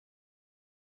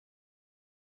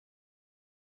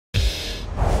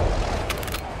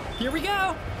Here we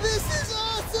go! This is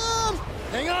awesome!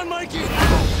 Hang on, Mikey!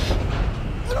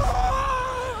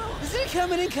 Is it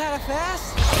coming in kind of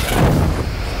fast?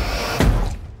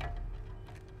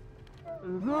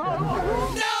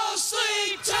 No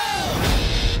sleep till!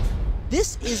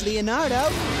 This is Leonardo.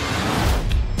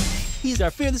 He's our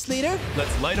fearless leader.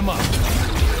 Let's light him up.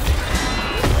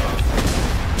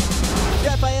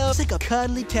 Raphael's like a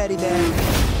cuddly teddy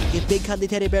bear. If big cuddly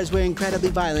teddy bears were incredibly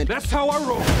violent. That's how I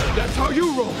roll. That's how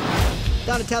you roll.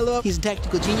 Donatello, he's a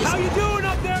tactical genius. How you doing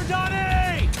up there,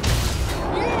 Donnie?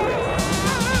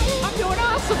 I'm doing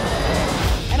awesome!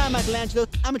 And I'm Michelangelo.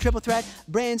 I'm a triple threat,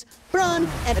 brains, brawn,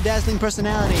 and a dazzling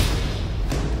personality.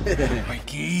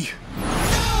 Mikey.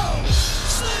 No!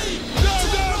 Sleep! Go,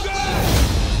 go, go!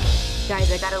 Guys,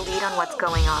 I got a lead on what's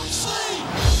going on. Sleep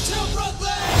till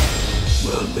Brooklyn!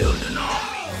 We'll build an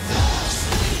army.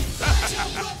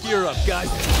 Gear up, guys.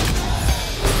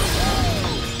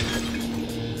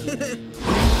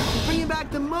 Bringing back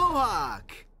the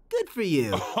Mohawk. Good for you.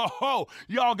 Oh,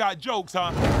 y'all got jokes,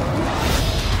 huh?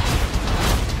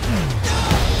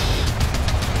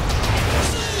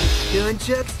 Doing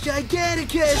Chuck's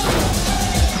Giganticus.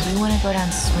 Do we want to go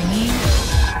down swinging?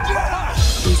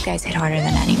 These guys hit harder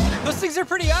than anyone. Those things are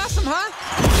pretty awesome, huh?